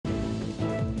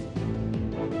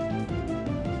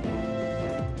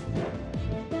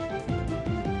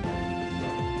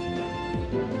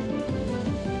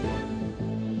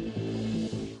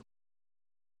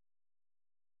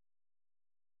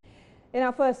In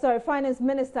our first story, Finance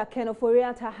Minister Ken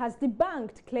Ofori-Atta has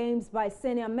debunked claims by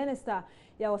Senior Minister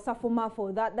Yaw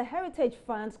Osafo-Maafo that the heritage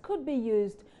funds could be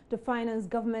used to finance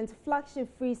government's flagship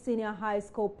free senior high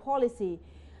school policy.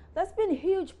 There's been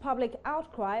huge public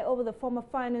outcry over the former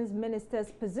finance minister's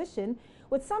position,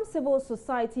 with some civil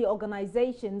society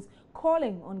organizations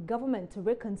calling on government to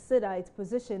reconsider its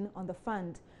position on the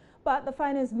fund. But the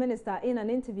finance minister, in an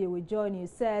interview with Joy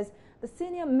News, says the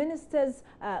senior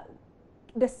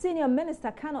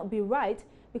minister cannot be right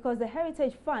because the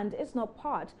Heritage Fund is not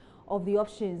part of the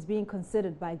options being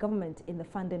considered by government in the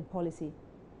funding policy.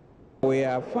 We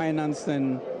are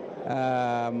financing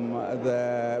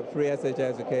the free SH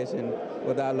education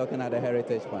without looking at the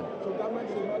Heritage Fund. So government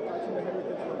is not touching the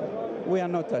Heritage Fund? We are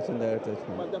not touching the Heritage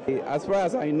Fund. As far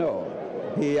as I know,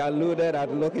 he alluded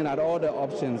at looking at all the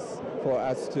options for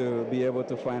us to be able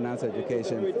to finance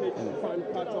education. Is the Heritage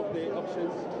Fund part of the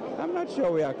options? I'm not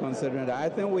sure we are considering that. I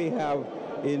think we have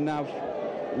enough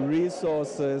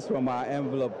resources from our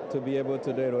envelope to be able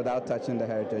to do it without touching the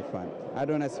Heritage Fund. I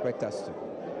don't expect us to.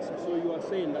 So you are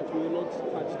saying that we will not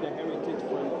touch the Heritage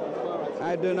Fund as far as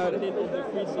I do not. funding of the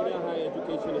free senior higher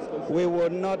education is concerned? We will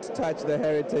not touch the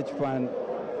Heritage Fund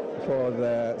for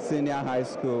the senior high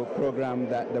school program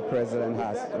that the president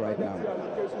has right now.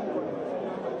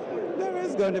 There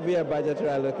is going to be a budgetary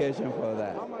allocation for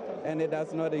that, and it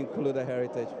does not include the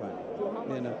Heritage Fund.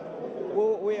 You know,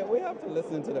 well, we have to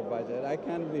listen to the budget. I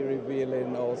can't be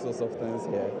revealing all sorts of things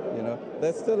here. You know,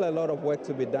 there's still a lot of work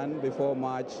to be done before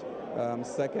March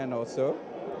 2nd or so,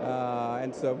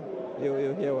 and so you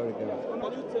hear where it goes.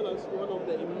 Can you tell us one of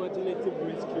the imaginative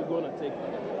risks you're going to take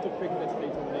to pick the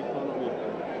state of the economy?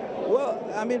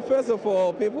 Well, I mean, first of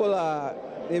all, people are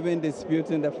even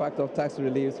disputing the fact of tax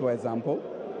reliefs, for example,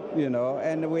 you know,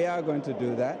 and we are going to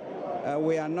do that.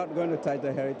 We are not going to touch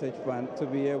the Heritage Fund to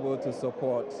be able to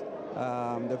support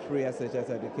the free SHS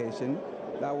education.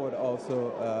 That would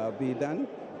also be done.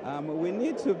 We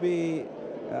need to be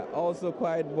also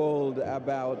quite bold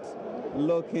about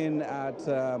looking at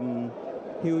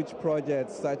huge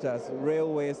projects such as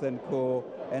railways and co,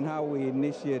 and how we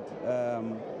initiate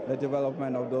the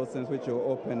development of those things which will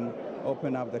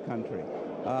open up the country.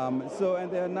 And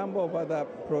there are a number of other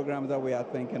programs that we are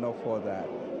thinking of for that.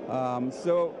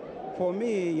 So for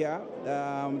me, yeah,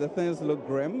 the things look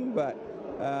grim, but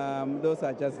those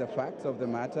are just the facts of the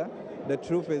matter. The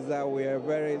truth is that we are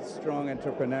very strong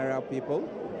entrepreneurial people.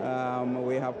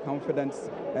 We have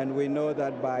confidence, and we know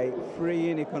that by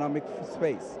freeing economic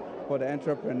space for the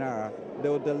entrepreneur, they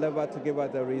will deliver to give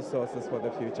us the resources for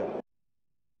the future.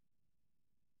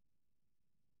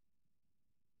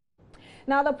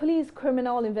 Now, the Police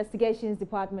Criminal Investigations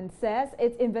Department says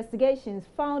its investigations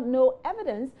found no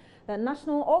evidence that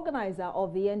national organizer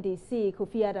of the NDC,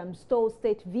 Kofi Adams, stole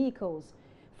state vehicles.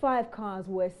 5 cars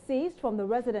were seized from the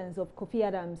residence of Kofi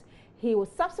Adams. He was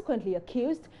subsequently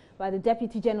accused by the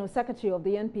Deputy General Secretary of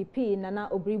the NPP, Nana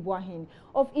Obri-Bwahin,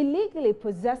 of illegally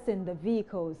possessing the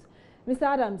vehicles. Mr.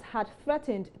 Adams had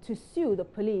threatened to sue the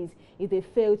police if they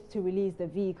failed to release the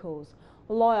vehicles.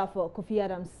 Lawyer for Kofi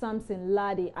Adams, Samson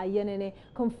Ladi Ayenene,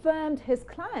 confirmed his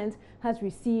client has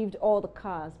received all the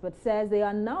cars, but says they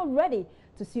are now ready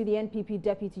to sue the NPP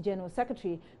Deputy General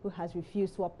Secretary, who has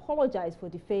refused to apologize for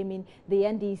defaming the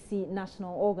NDC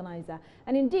national organizer.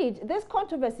 And indeed, this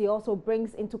controversy also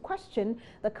brings into question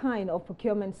the kind of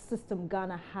procurement system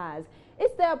Ghana has. Is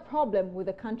there a problem with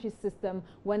the country's system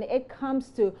when it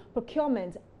comes to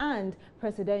procurement and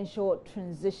presidential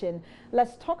transition?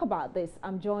 Let's talk about this.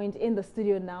 I'm joined in the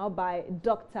studio now by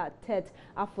Dr. Ted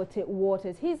Afotey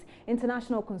Waters. He's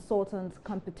international consultant,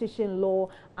 competition law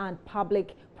and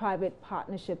public-private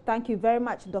partnership. Thank you very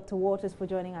much, Dr. Waters, for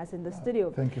joining us in the studio.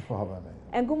 Thank you for having me.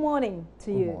 And good morning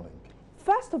to you. Good morning.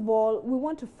 First of all, we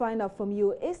want to find out from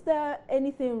you, is there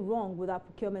anything wrong with our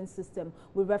procurement system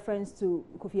with reference to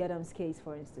Kofi Adams' case,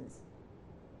 for instance?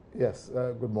 Yes,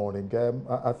 good morning.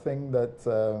 I think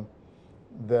that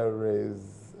there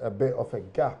is a bit of a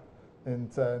gap in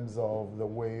terms of the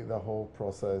way the whole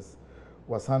process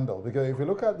was handled. Because if you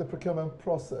look at the procurement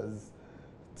process,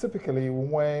 typically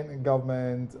when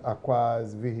government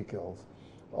acquires vehicles,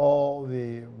 all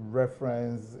the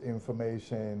reference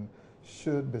information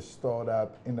should be stored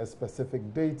up in a specific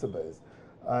database,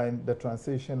 and the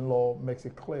transition law makes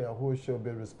it clear who should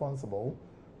be responsible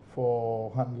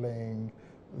for handling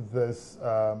this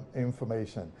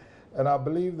information. And I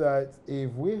believe that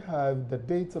if we have the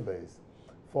database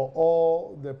for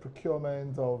all the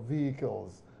procurement of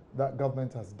vehicles that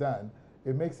government has done,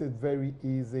 it makes it very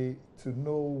easy to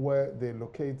know where they're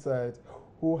located,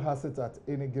 who has it at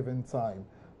any given time.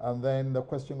 And then the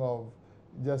question of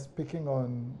just picking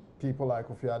on people like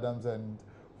Kofi Adams and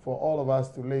for all of us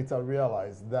to later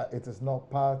realize that it is not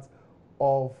part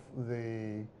of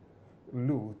the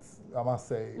loot, I must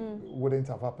say, wouldn't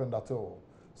have happened at all.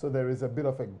 So there is a bit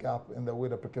of a gap in the way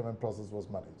the procurement process was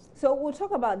managed. So we'll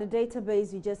talk about the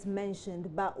database you just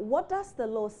mentioned, but what does the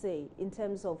law say in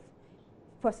terms of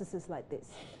processes like this?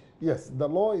 Yes, the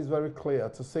law is very clear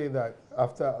to say that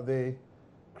after the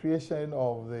creation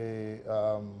of the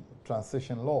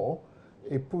transition law,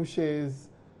 it pushes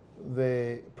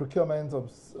the procurement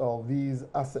of these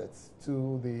assets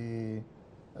to the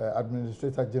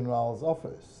Administrator General's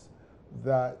office,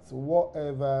 that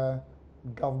whatever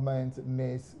government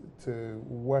needs to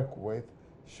work with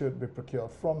should be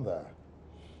procured from there.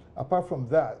 Apart from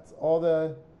that,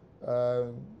 other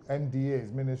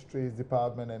MDAs, ministries,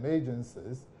 departments, and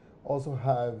agencies also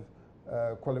have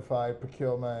qualified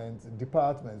procurement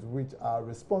departments which are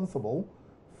responsible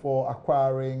for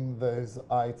acquiring those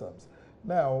items.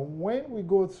 Now, when we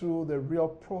go through the real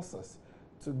process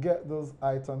to get those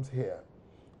items here,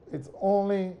 it's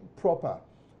only proper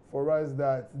for us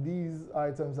that these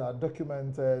items are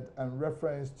documented and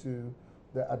referenced to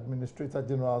the Administrator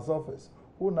General's office,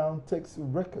 who now takes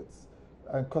records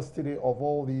and custody of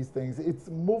all these things. Its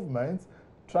movement,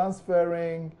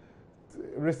 transferring,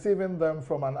 receiving them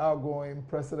from an outgoing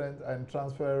president and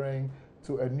transferring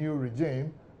to a new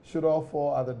regime should all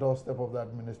fall at the doorstep of the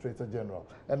Administrator General.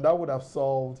 And that would have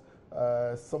solved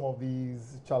some of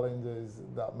these challenges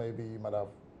that maybe might have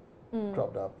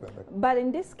cropped up. But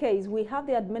in this case, we have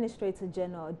the Administrator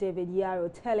General, David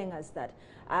Yaro, telling us that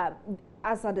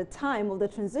as at the time of the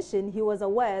transition, he was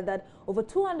aware that over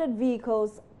 200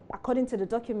 vehicles, according to the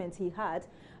documents he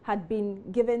had been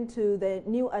given to the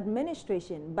new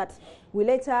administration. But we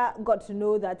later got to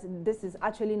know that this is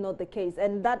actually not the case.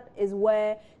 And that is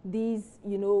where these,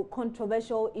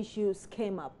 controversial issues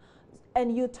came up.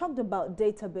 And you talked about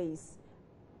database.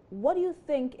 What do you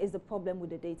think is the problem with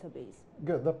the database?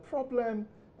 Good. The problem,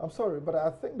 I'm sorry, but I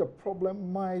think the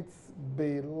problem might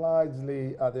be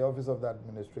largely at the Office of the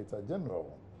Administrator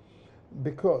General,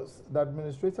 because the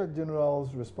Administrator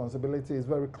General's responsibility is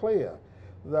very clear,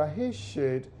 that he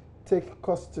should take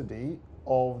custody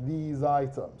of these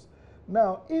items.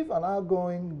 Now, if an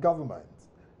outgoing government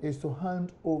is to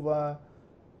hand over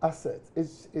assets,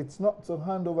 it's not to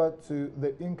hand over to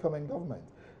the incoming government.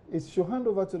 It should hand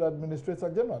over to the Administrator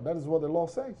General. That is what the law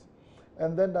says.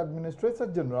 And then the Administrator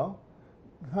General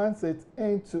hands it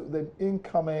into the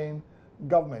incoming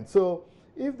government. So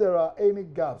if there are any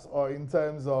gaps or in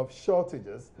terms of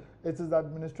shortages, it is the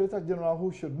Administrator General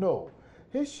who should know.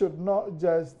 He should not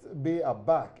just be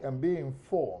aback and be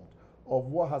informed of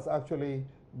what has actually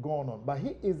gone on, but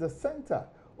he is the center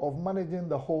of managing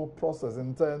the whole process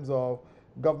in terms of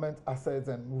government assets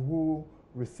and who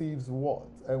receives what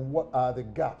and what are the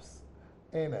gaps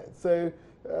in it. So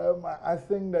I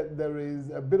think that there is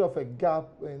a bit of a gap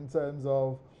in terms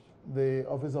of the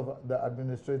Office of the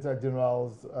Administrator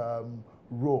General's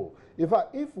role.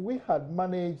 If we had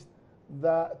managed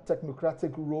that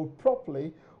technocratic role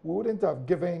properly, we wouldn't have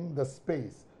given the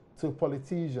space to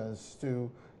politicians to,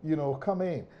 come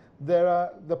in.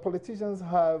 The politicians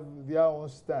have their own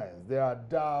stance. There are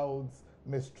doubts,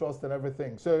 mistrust, and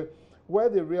everything. So where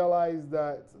they realized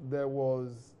that there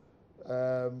was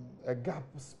a gap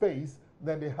space,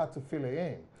 then they had to fill it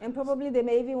in. And probably they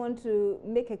may even want to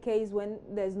make a case when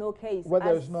there's no case. When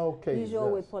there's no case, usual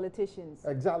yes. With politicians.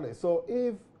 Exactly. So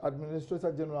if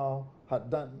Administrator General had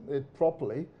done it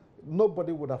properly,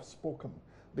 nobody would have spoken,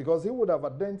 because he would have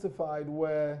identified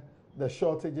where the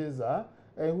shortages are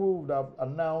and who would have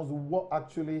announced what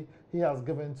actually he has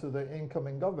given to the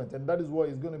incoming government. And that is what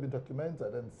is going to be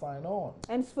documented and signed on.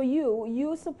 And for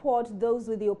you support those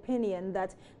with the opinion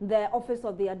that the Office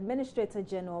of the Administrator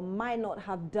General might not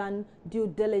have done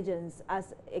due diligence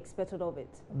as expected of it.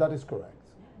 That is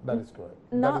correct. That is correct.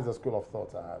 Now, that is the school of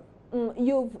thought I have.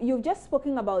 You've just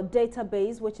spoken about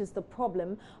database, which is the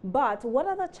problem, but what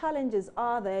other challenges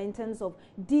are there in terms of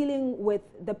dealing with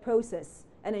the process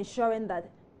and ensuring that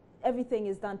everything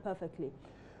is done perfectly?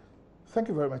 Thank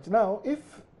you very much. Now, if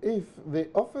the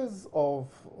Office of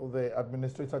the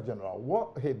Administrator General,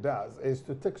 what he does is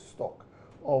to take stock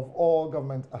of all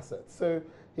government assets. So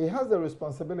he has the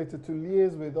responsibility to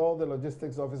liaise with all the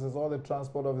logistics officers, all the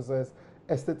transport officers,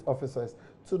 estate officers,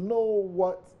 to know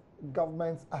what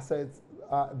government assets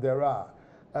there are.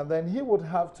 And then he would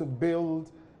have to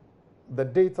build the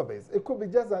database. It could be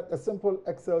just a simple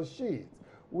Excel sheet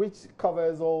which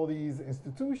covers all these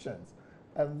institutions.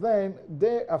 And then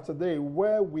day after day,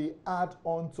 where we add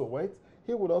on to it,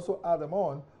 he would also add them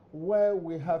on. Where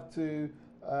we have to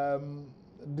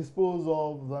dispose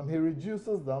of them, he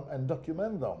reduces them and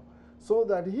document them, so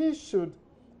that he should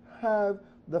have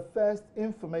the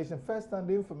first-hand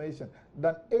information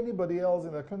than anybody else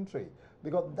in the country,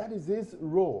 because that is his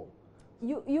role.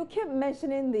 You keep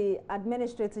mentioning the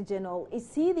Administrator General.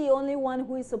 Is he the only one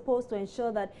who is supposed to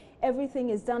ensure that everything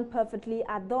is done perfectly?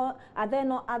 Are there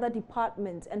not other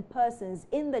departments and persons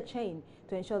in the chain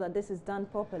to ensure that this is done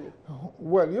properly?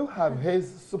 Well, you have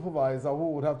his supervisor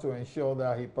who would have to ensure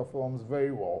that he performs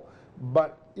very well.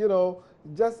 But, you know,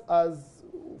 just as,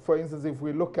 for instance, if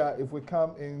we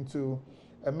come into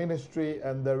a ministry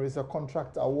and there is a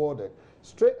contract awarded,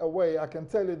 straight away I can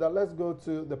tell you that let's go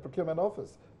to the procurement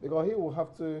office, because he will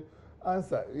have to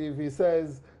answer. If he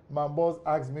says, my boss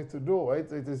asked me to do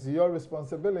it, it is your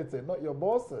responsibility, not your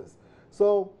boss's.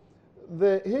 So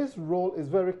his role is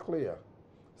very clear.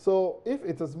 So if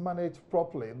it is managed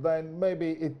properly, then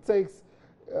maybe it takes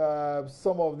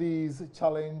some of these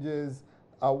challenges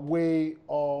away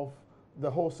of the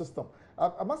whole system.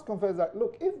 I must confess that,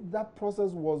 look, if that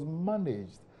process was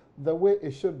managed the way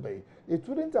it should be, it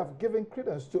wouldn't have given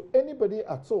credence to anybody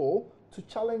at all to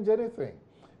challenge anything,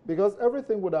 because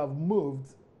everything would have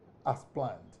moved as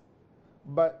planned.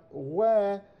 But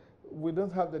where we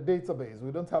don't have the database,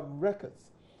 we don't have records,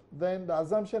 then the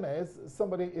assumption is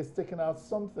somebody is taking out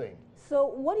something. So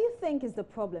what do you think is the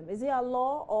problem? Is it a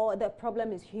law, or the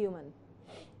problem is human?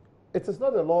 It is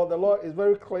not the law. The law is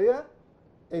very clear.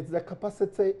 It's the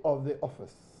capacity of the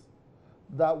office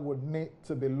that would need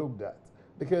to be looked at,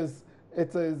 because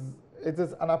it is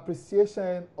an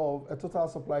appreciation of a total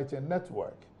supply chain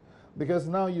network. Because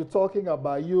now you're talking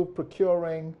about you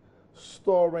procuring,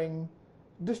 storing,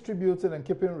 distributing, and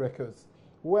keeping records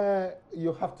where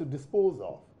you have to dispose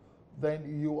of.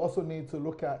 Then you also need to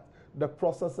look at the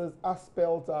processes as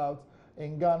spelled out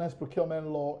in Ghana's procurement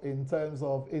law in terms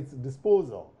of its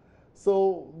disposal.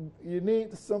 So you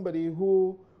need somebody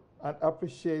who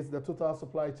appreciates the total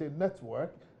supply chain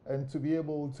network and to be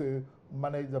able to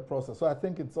manage the process. So I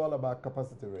think it's all about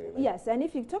capacity, really. Yes, and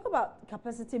if you talk about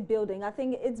capacity building, I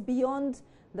think it's beyond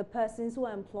the persons who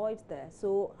are employed there.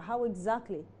 So how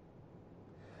exactly?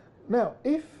 Now,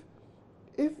 if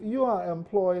you are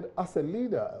employed as a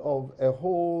leader of a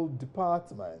whole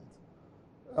department,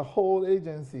 a whole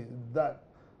agency that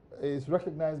is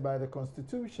recognized by the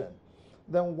Constitution,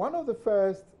 then one of the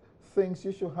first things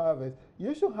you should have is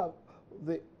you should have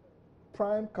the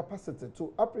prime capacity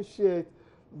to appreciate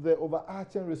the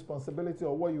overarching responsibility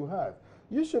of what you have.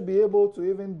 You should be able to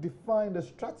even define the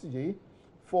strategy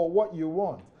for what you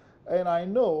want. And I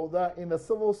know that in the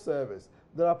civil service,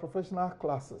 there are professional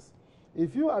classes.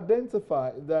 If you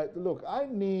identify that, look, I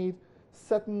need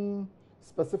certain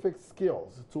specific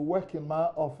skills to work in my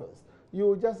office,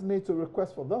 you just need to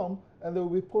request for them and they will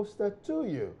be posted to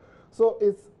you. So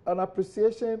it's an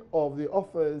appreciation of the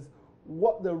office,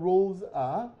 what the roles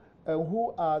are, and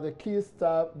who are the key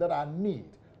staff that I need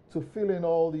to fill in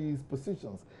all these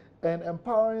positions, and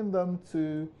empowering them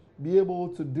to be able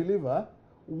to deliver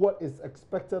what is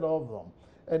expected of them.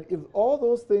 And if all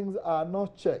those things are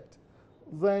not checked,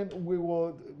 then we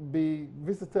will be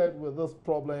visited with this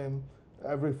problem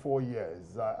every 4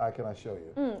 years, I can assure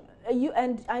you.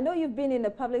 And I know you've been in the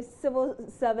public civil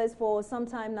service for some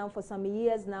time now, for some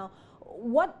years now.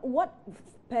 What,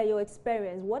 per your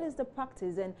experience, what is the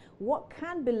practice and what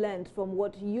can be learned from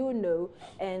what you know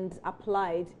and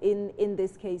applied in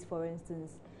this case, for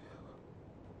instance?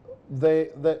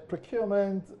 The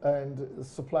procurement and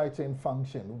supply chain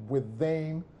function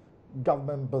within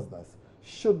government business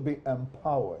should be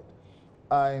empowered,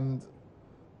 and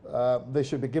they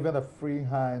should be given a free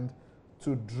hand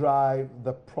to drive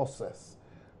the process.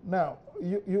 Now,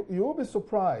 you will be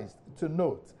surprised to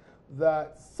note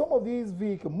that some of these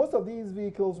vehicles, most of these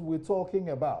vehicles we're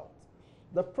talking about,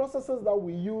 the processes that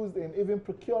we used in even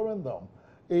procuring them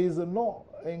is not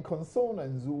in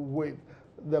consonance with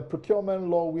the procurement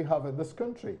law we have in this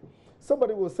country.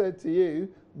 Somebody will say to you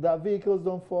that vehicles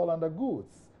don't fall under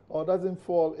goods or doesn't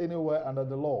fall anywhere under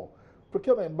the law.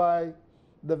 Procurement, by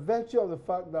the virtue of the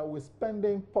fact that we're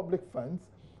spending public funds,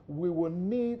 we will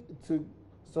need to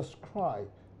subscribe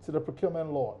to the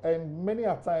procurement law, and many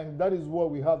a time that is where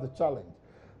we have the challenge.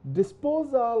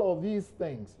 Disposal of these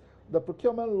things, the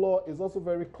procurement law is also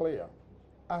very clear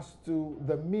as to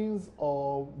the means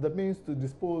to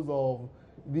dispose of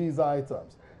these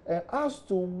items, and as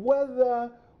to whether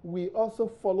we also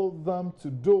follow them to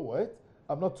do it,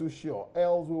 I'm not too sure.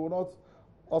 Else we will not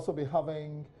also be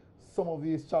having some of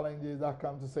these challenges that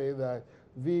come to say that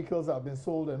vehicles have been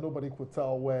sold and nobody could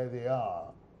tell where they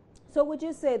are. So would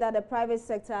you say that the private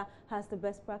sector has the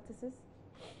best practices?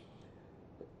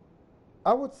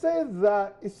 I would say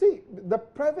that, you see, the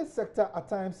private sector at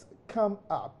times come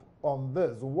up on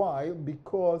this. Why?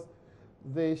 Because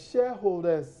the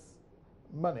shareholders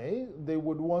money, they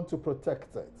would want to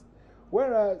protect it.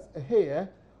 Whereas here,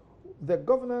 the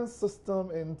governance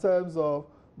system in terms of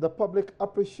the public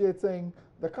appreciating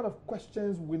the kind of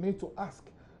questions we need to ask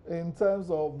in terms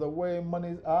of the way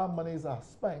our monies are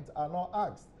spent are not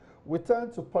asked. We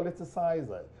tend to politicize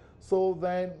it. So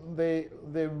then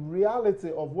the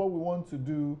reality of what we want to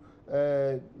do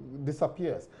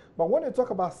disappears. But when you talk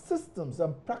about systems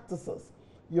and practices,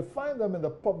 you find them in the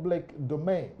public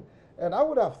domain. And I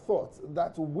would have thought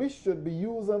that we should be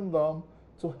using them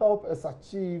to help us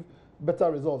achieve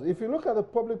better results. If you look at the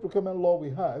public procurement law we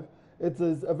have, it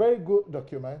is a very good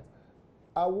document.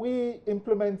 Are we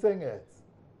implementing it?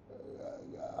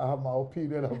 I have my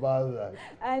opinion about that.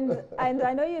 And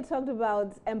I know you talked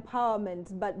about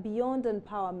empowerment, but beyond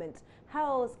empowerment,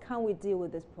 how else can we deal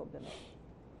with this problem?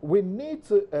 We need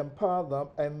to empower them,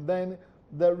 and then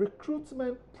the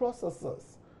recruitment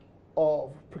processes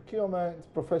of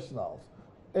procurement professionals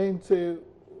into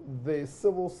the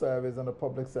civil service and the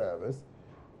public service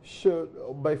should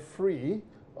be free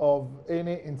of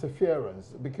any interference,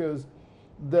 because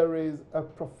there is a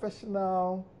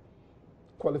professional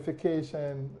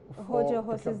qualification for Hold your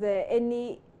horses there.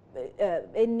 Any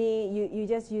you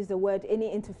just use the word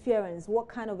any interference. What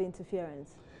kind of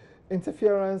interference?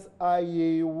 Interference,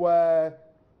 i.e., where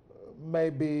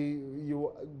maybe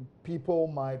people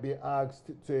might be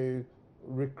asked to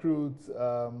recruit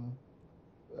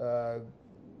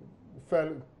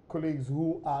fellow colleagues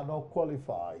who are not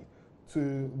qualified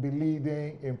to be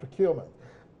leading in procurement.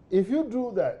 If you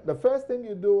do that, the first thing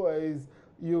you do is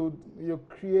you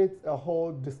create a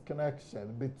whole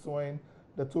disconnection between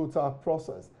the total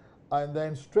process, and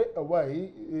then straight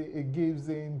away it gives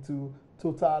into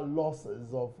total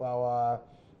losses of our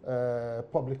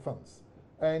public funds.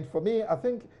 And for me, I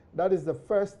think that is the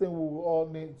first thing we will all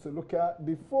need to look at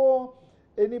before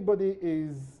anybody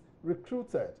is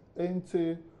recruited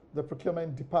into the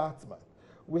procurement department.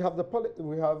 We used to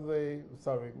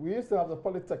have the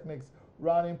polytechnics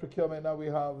running procurement. Now we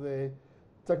have the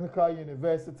technical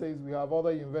universities. We have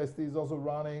other universities also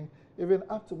running, even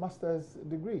up to master's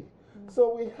degree.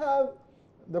 So we have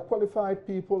the qualified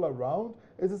people around.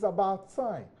 It is about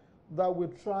time that we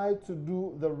try to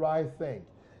do the right thing.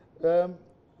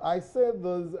 I said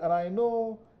this, and I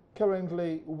know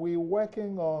currently we're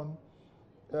working on,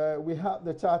 we have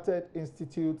the Chartered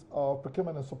Institute of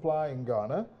Procurement and Supply in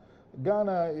Ghana.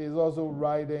 Ghana is also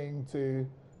writing to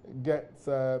get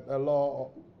a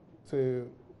law to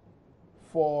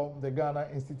form the Ghana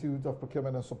Institute of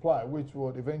Procurement and Supply, which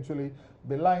would eventually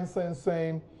be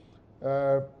licensing,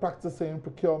 practicing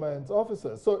procurement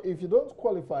officers. So if you don't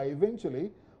qualify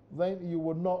eventually, then you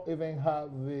would not even have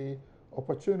the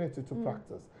opportunity to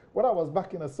practice. When I was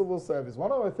back in the civil service,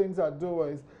 one of the things I do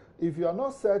is, if you are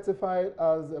not certified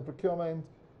as a procurement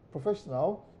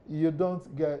professional, you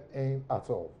don't get in at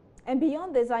all. And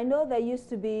beyond this, I know there used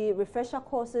to be refresher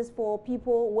courses for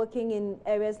people working in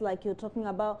areas like you're talking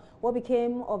about. What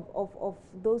became of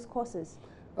those courses?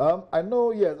 I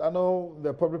know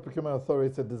the Public Procurement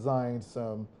Authority designed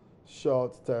some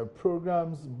short-term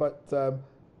programs, but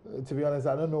to be honest,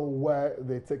 I don't know where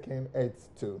they're taking it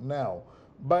to now.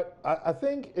 But I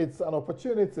think it's an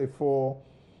opportunity for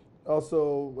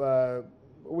also,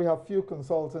 we have few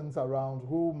consultants around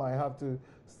who might have to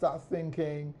start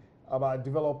thinking about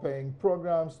developing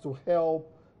programs to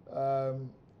help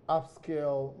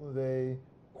upscale the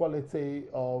quality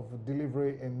of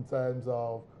delivery in terms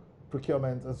of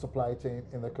procurement and supply chain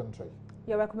in the country.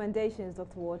 Your recommendations,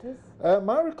 Dr. Waters?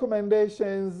 My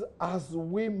recommendations as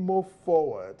we move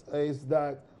forward is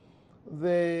that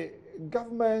the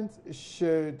government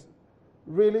should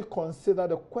really consider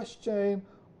the question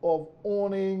of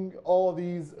owning all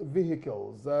these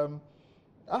vehicles.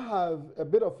 I have a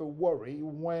bit of a worry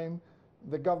when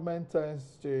the government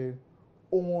tends to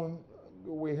own.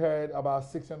 We heard about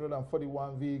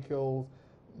 641 vehicles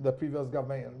the previous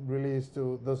government released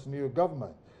to this new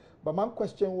government. But my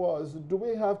question was, do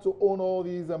we have to own all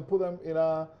these and put them in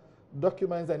our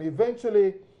documents, and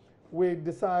eventually we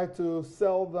decide to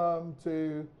sell them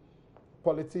to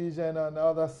politicians and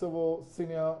other civil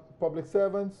senior public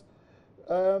servants?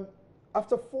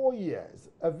 After 4 years,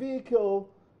 a vehicle,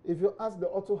 if you ask the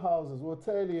auto houses, will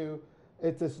tell you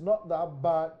it is not that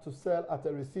bad to sell at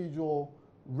a residual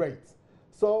rate.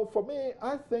 So for me,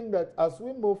 I think that as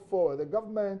we move forward, the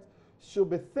government should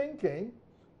be thinking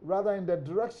rather in the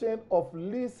direction of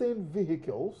leasing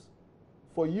vehicles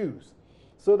for use,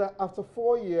 so that after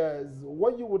 4 years,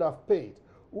 what you would have paid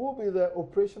will be the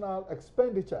operational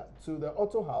expenditure to the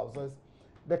auto houses.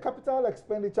 The capital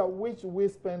expenditure which we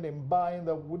spend in buying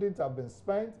that wouldn't have been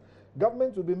spent,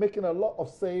 government will be making a lot of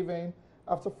saving,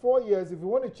 After 4 years, if you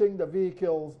want to change the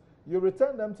vehicles, you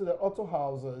return them to the auto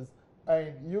houses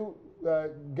and you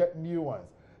get new ones.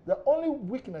 The only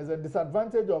weakness and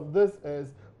disadvantage of this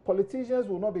is politicians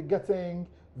will not be getting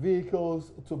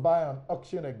vehicles to buy on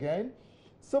auction again.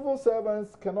 Civil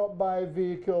servants cannot buy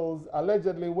vehicles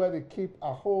allegedly where they keep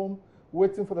at home,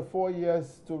 waiting for the 4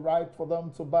 years to write for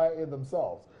them to buy it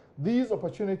themselves. These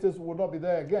opportunities will not be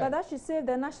there again. But that should save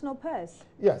the national purse.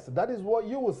 Yes, that is what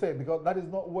you will say, because that is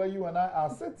not where you and I are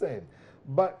sitting.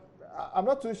 But I'm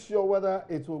not too sure whether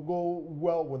it will go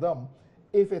well with them.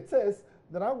 If it is,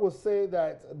 then I will say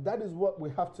that that is what we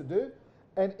have to do.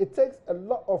 And it takes a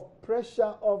lot of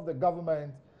pressure off the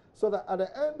government so that at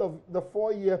the end of the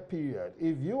 4-year period,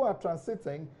 if you are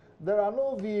transiting, there are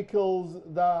no vehicles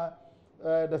that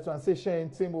the transition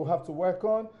team will have to work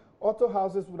on. Auto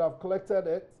houses would have collected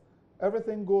it.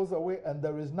 Everything goes away and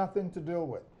there is nothing to deal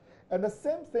with. And the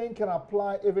same thing can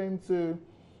apply even to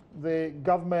the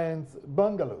government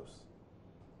bungalows.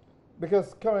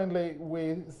 Because currently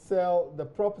we sell the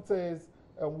properties,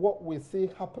 and what we see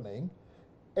happening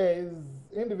is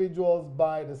individuals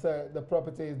buy the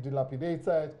property is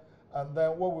dilapidated, and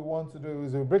then what we want to do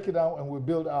is we break it down and we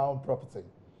build our own property.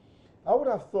 I would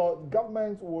have thought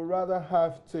government would rather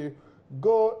have to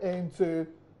go into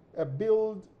a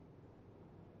build,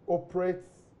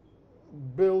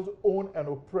 own and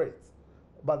operate,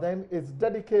 but then it's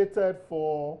dedicated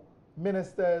for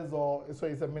ministers, or so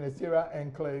it's a ministerial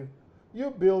enclave. You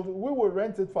build, we will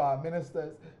rent it for our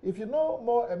ministers. If you no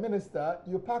more a minister,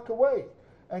 you pack away,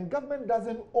 and government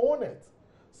doesn't own it.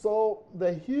 So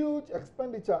the huge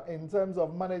expenditure in terms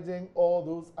of managing all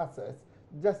those assets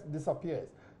just disappears.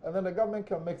 And then the government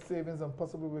can make savings, and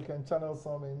possibly we can channel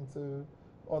some into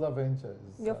other ventures.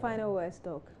 Your final words,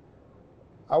 Doc.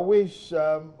 I wish,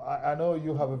 I know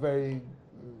you have a very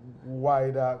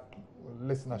wider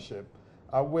listenership.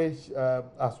 I wish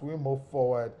as we move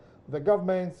forward, the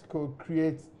government could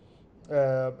create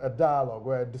a dialogue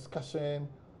or a discussion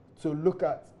to look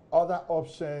at other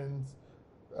options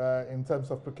in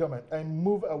terms of procurement and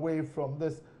move away from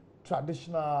this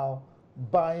traditional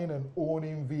buying and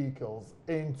owning vehicles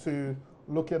into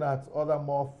looking at other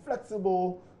more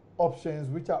flexible options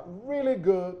which are really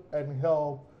good and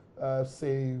help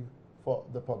save for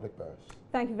the public purse.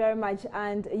 Thank you very much.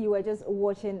 And you were just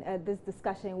watching this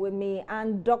discussion with me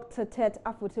and Dr. Ted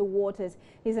Afotey Waters.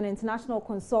 He's an international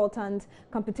consultant,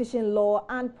 competition law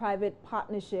and private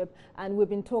partnership. And we've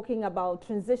been talking about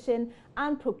transition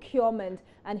and procurement.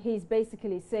 And he's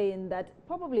basically saying that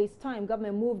probably it's time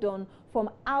government moved on from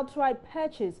outright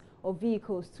purchase of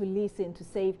vehicles to leasing to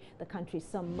save the country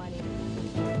some money.